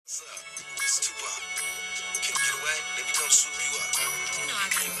What's up? It's Tupac. Can you get away? Let me come swoop you up. You know I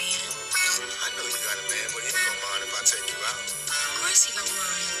got a man. I know you got a man, but he ain't gonna mind if I take you out. Of course he gonna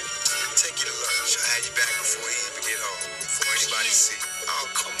mind. Let me take you to lunch. I'll have you back before he even get home. Before anybody see. Oh,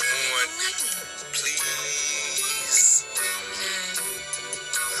 come on. Like me. Please.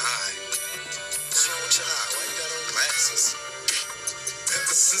 Alright. What's wrong with your eye? Why you got on glasses?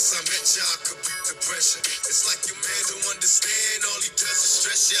 Ever since I met you, I could beat the pressure. It's like your man don't understand. All he does is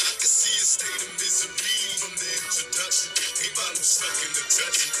stress you. I can see a state of misery from the introduction. Ain't about no stuck in the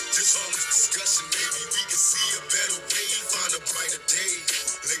touching. Just honest discussion. Maybe we can see a better way. Find a brighter day.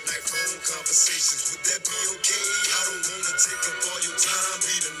 Late night phone conversations. Would that be okay? I don't wanna take up all your time.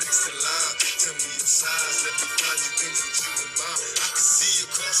 Be the next in line. Tell me your size. Let me find you things that you and mine. I can see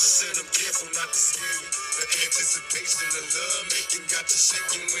your cautious and I'm careful not to scare you. The anticipation of love making got you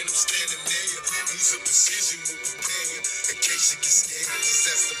shaking when I'm standing near you. Use some precision, will prepare you in case you get scared. Just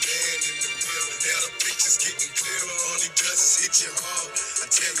ask the man in the mirror. Now the picture's getting clearer. All he does is hit you hard. I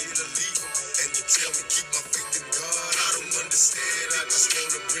tell you to leave him, and you tell me keep my faith in God. I don't understand, I just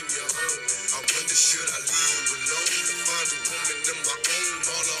wanna bring you home. I wonder should I leave you alone to find a woman of my own.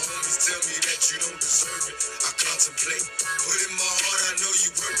 All the homies tell me that you don't deserve it. I contemplate, but in my heart I know you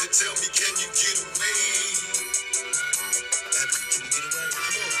worth it. Tell me, can you get away? Abby, can you get away?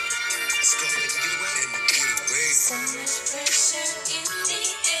 Come on, let's go. Can you get away? Can you get away? So much pressure in the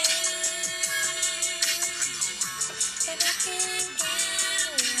air, and I can't get away.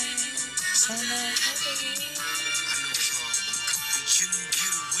 So much pressure. I know it's hard, but can you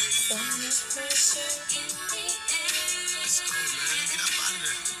get away? So much pressure in the air, Let's go, man. Get up out of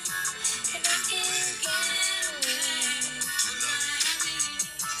there. and I can't get away. You love it. You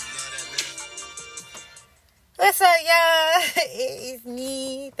love that man. What's up, y'all? It is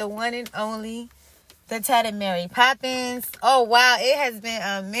me, the one and only, the Tatted Mary Poppins. Oh wow, it has been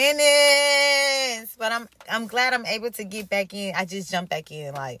a minute, but I'm glad I'm able to get back in. I just jumped back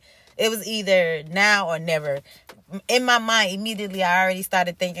in, like it was either now or never. In my mind, immediately I already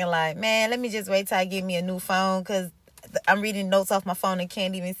started thinking like, man, let me just wait till I get me a new phone because I'm reading notes off my phone and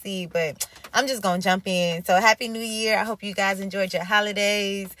can't even see. But I'm just gonna jump in. So Happy New Year! I hope you guys enjoyed your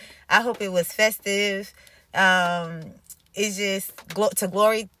holidays. I hope it was festive. It's just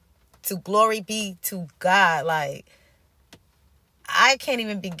glory be to God. Like I can't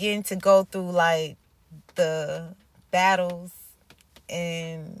even begin to go through like the battles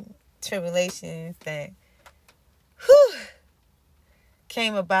and tribulations that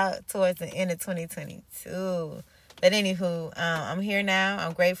came about towards the end of 2022. But anywho, I'm here now.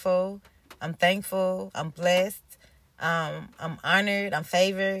 I'm grateful. I'm thankful. I'm blessed. I'm honored. I'm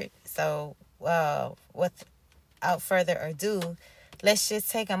favored. So without further ado, let's just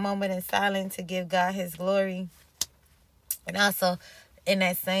take a moment in silence to give God his glory. And also, in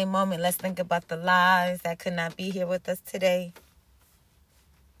that same moment, let's think about the lives that could not be here with us today.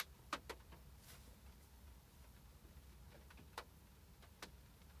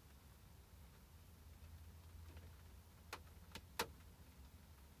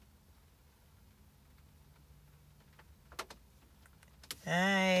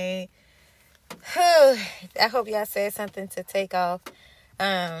 Alright. I hope y'all said something to take off.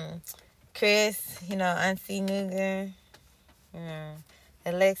 Chris, Auntie Nuga,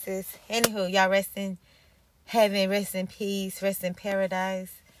 Alexis. Anywho, y'all rest in heaven, rest in peace, rest in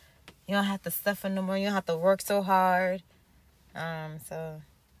paradise. You don't have to suffer no more. You don't have to work so hard. So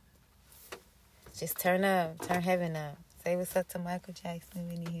just turn heaven up. Say what's up to Michael Jackson,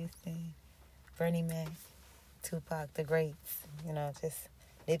 Whitney Houston, Bernie Mac, Tupac, the greats. Just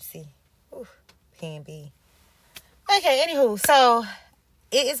Nipsey, P&B. Okay, anywho, so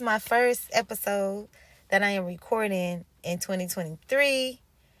it is my first episode that I am recording in 2023.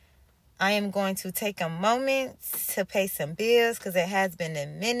 I am going to take a moment to pay some bills because it has been a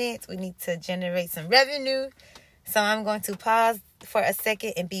minute. We need to generate some revenue. So I'm going to pause for a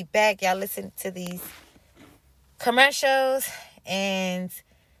second and be back. Y'all listen to these commercials and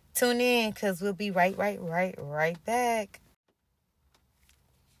tune in because we'll be right back.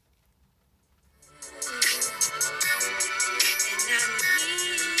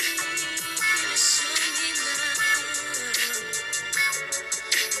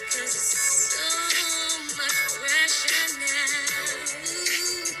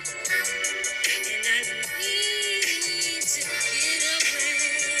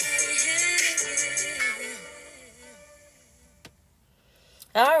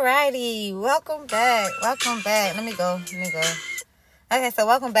 Alrighty, welcome back. Let me go. Okay, so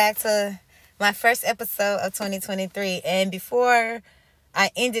welcome back to my first episode of 2023. And before I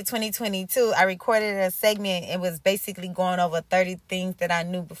ended 2022. I recorded a segment. It was basically going over 30 things that I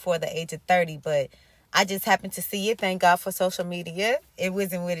knew before the age of 30. But I just happened to see it. Thank God for social media. It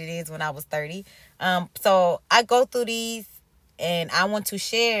wasn't what it is when I was 30. So I go through these and I want to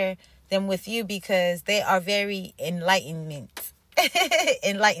share them with you because they are very enlightenful.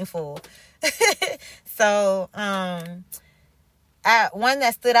 So, one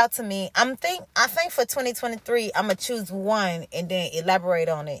that stood out to me, I think for 2023, I'm going to choose one and then elaborate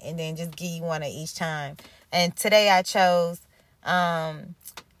on it and then just give you one at each time. And today I chose,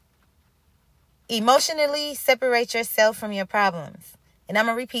 emotionally separate yourself from your problems. And I'm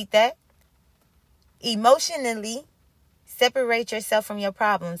going to repeat that. Emotionally separate yourself from your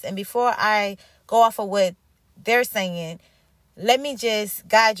problems. And before I go off of what they're saying, let me just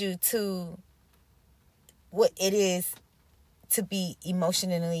guide you to what it is to be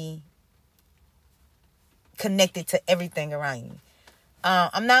emotionally connected to everything around you.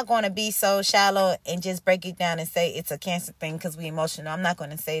 I'm not going to be so shallow and just break it down and say it's a cancer thing because we're emotional. I'm not going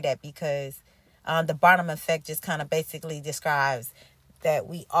to say that because the bottom effect just kind of basically describes that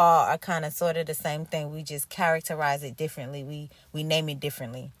we all are kind of sort of the same thing. We just characterize it differently. We name it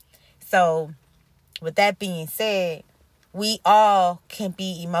differently. So with that being said, we all can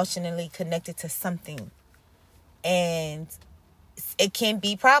be emotionally connected to something. And it can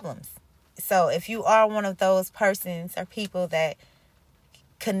be problems. So if you are one of those persons or people that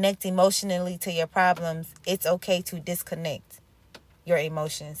connect emotionally to your problems, it's okay to disconnect your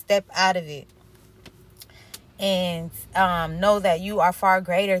emotions. Step out of it. And know that you are far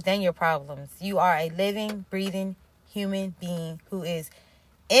greater than your problems. You are a living, breathing human being who is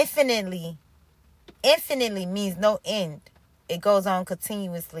infinitely means no end. It goes on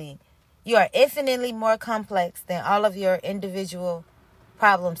continuously. You are infinitely more complex than all of your individual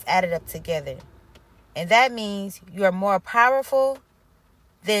problems added up together. And that means you are more powerful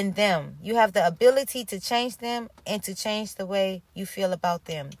than them. You have the ability to change them and to change the way you feel about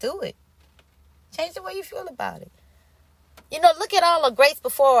them. Do it. Change the way you feel about it. Look at all the greats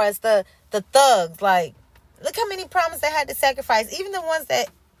before us, the thugs. Like, look how many problems they had to sacrifice. Even the ones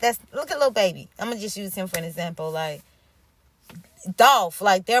that's look at Lil Baby. I'm going to just use him for an example. Like, Dolph,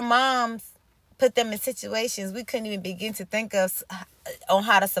 like their moms put them in situations we couldn't even begin to think of on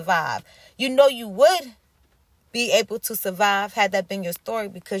how to survive. You would be able to survive had that been your story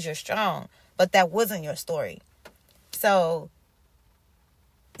because you're strong, but that wasn't your story. So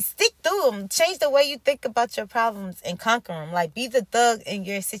stick through them. Change the way you think about your problems and conquer them. Like, be the thug in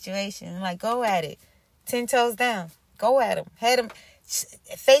your situation. Like, go at it. 10 toes down. Go at them.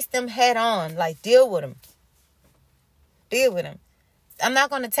 Face them head on. Like, deal with them. I'm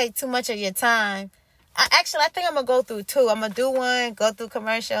not going to take too much of your time. I think I'm going to go through two. I'm going to do one, go through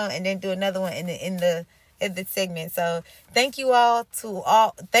commercial, and then do another one in the segment. So thank you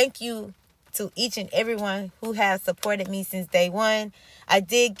to each and everyone who has supported me since day one. I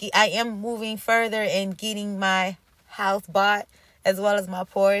am moving further and getting my house bought as well as my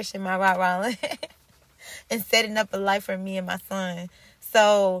Porsche and my Rottweiler and setting up a life for me and my son.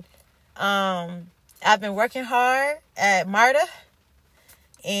 So, I've been working hard at MARTA,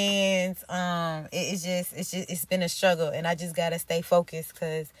 and it's been a struggle, and I just gotta stay focused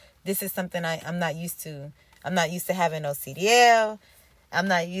because this is something I'm not used to. I'm not used to having no CDL. I'm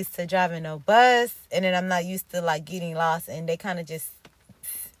not used to driving no bus, and then I'm not used to like getting lost, and they kind of just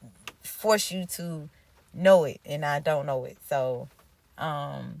force you to know it, and I don't know it. So,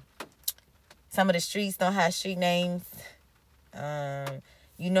 some of the streets don't have street names.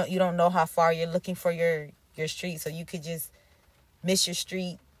 You don't know how far you're looking for your street, so you could just miss your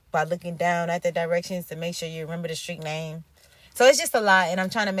street by looking down at the directions to make sure you remember the street name. So it's just a lot, and I'm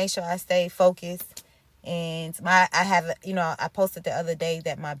trying to make sure I stay focused. And I posted the other day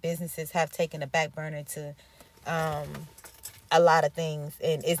that my businesses have taken a back burner to a lot of things,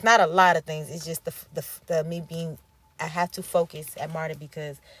 and it's not a lot of things. It's just the me being. I have to focus at MARTA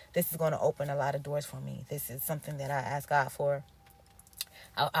because this is going to open a lot of doors for me. This is something that I asked God for.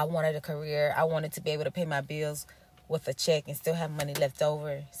 I wanted a career. I wanted to be able to pay my bills with a check and still have money left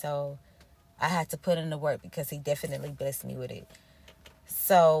over. So I had to put in the work because he definitely blessed me with it.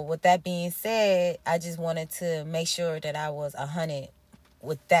 So with that being said, I just wanted to make sure that I was 100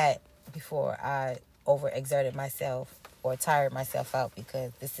 with that before I overexerted myself or tired myself out,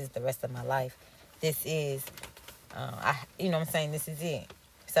 because this is the rest of my life. This is, this is it.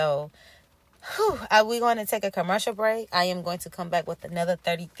 So we're going to take a commercial break. I am going to come back with another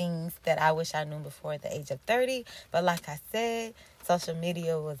 30 things that I wish I knew before the age of 30. But like I said, social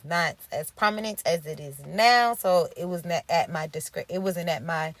media was not as prominent as it is now. So it was not at my it wasn't at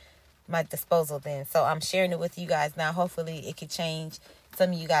my disposal then. So I'm sharing it with you guys now. Hopefully it could change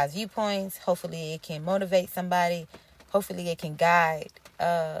some of you guys' viewpoints. Hopefully it can motivate somebody. Hopefully it can guide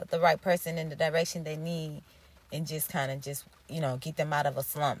the right person in the direction they need, and just kind of get them out of a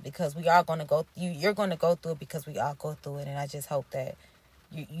slump, because we are going to go, you're going to go through it, because we all go through it. And I just hope that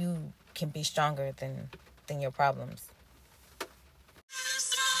you can be stronger than your problems.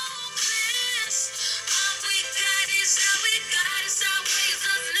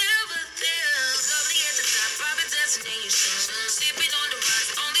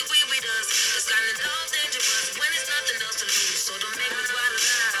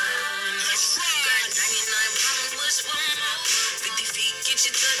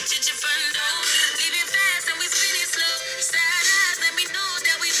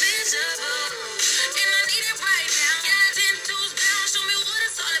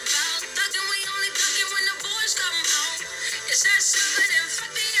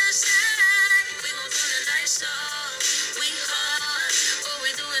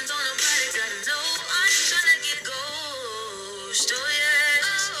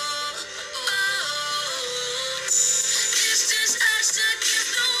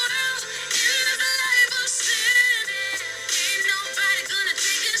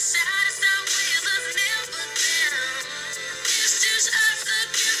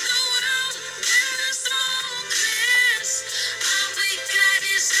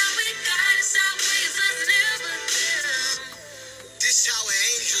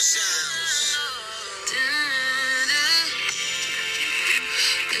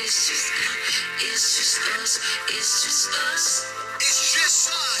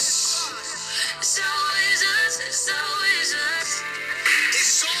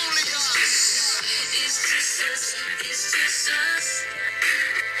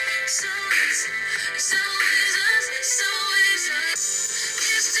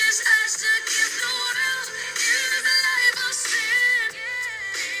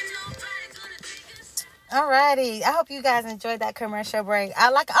 Alrighty, I hope you guys enjoyed that commercial break.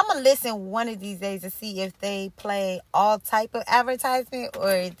 I'm gonna listen one of these days to see if they play all type of advertisement,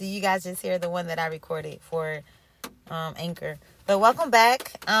 or do you guys just hear the one that I recorded for Anchor. But welcome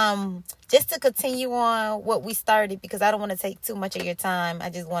back. Just to continue on what we started, because I don't want to take too much of your time. I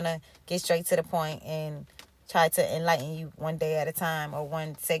just want to get straight to the point and try to enlighten you one day at a time, or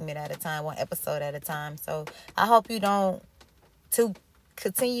one segment at a time, one episode at a time. So I hope you don't to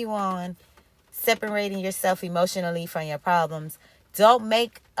continue on separating yourself emotionally from your problems. Don't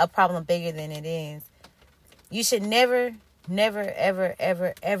make a problem bigger than it is. You should never, ever,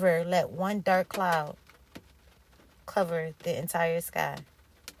 ever, ever let one dark cloud cover the entire sky.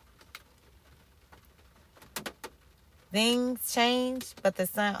 Things change, but the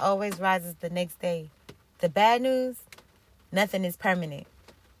sun always rises the next day. The bad news, nothing is permanent.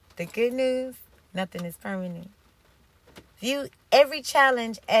 The good news, nothing is permanent. View every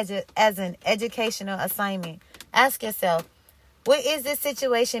challenge as an educational assignment. Ask yourself, what is this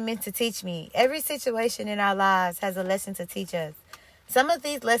situation meant to teach me? Every situation in our lives has a lesson to teach us. Some of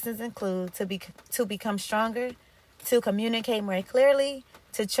these lessons include to become stronger, to communicate more clearly,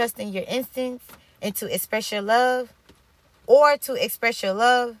 to trust in your instincts, and to express your love,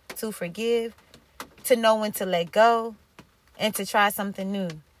 to forgive, to know when to let go, and to try something new.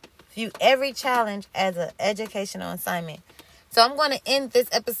 View every challenge as an educational assignment. So I'm going to end this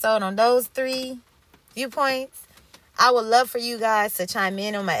episode on those 3 viewpoints. I would love for you guys to chime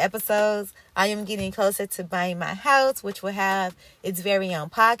in on my episodes. I am getting closer to buying my house, which will have its very own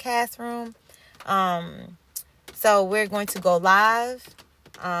podcast room. So we're going to go live.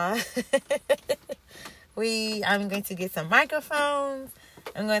 I'm going to get some microphones.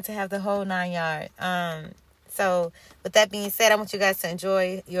 I'm going to have the whole 9 yards. So with that being said, I want you guys to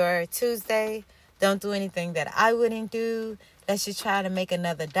enjoy your Tuesday. Don't do anything that I wouldn't do. Let's just try to make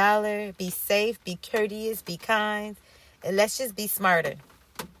another $1. Be safe, be courteous, be kind, and let's just be smarter.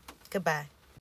 Goodbye.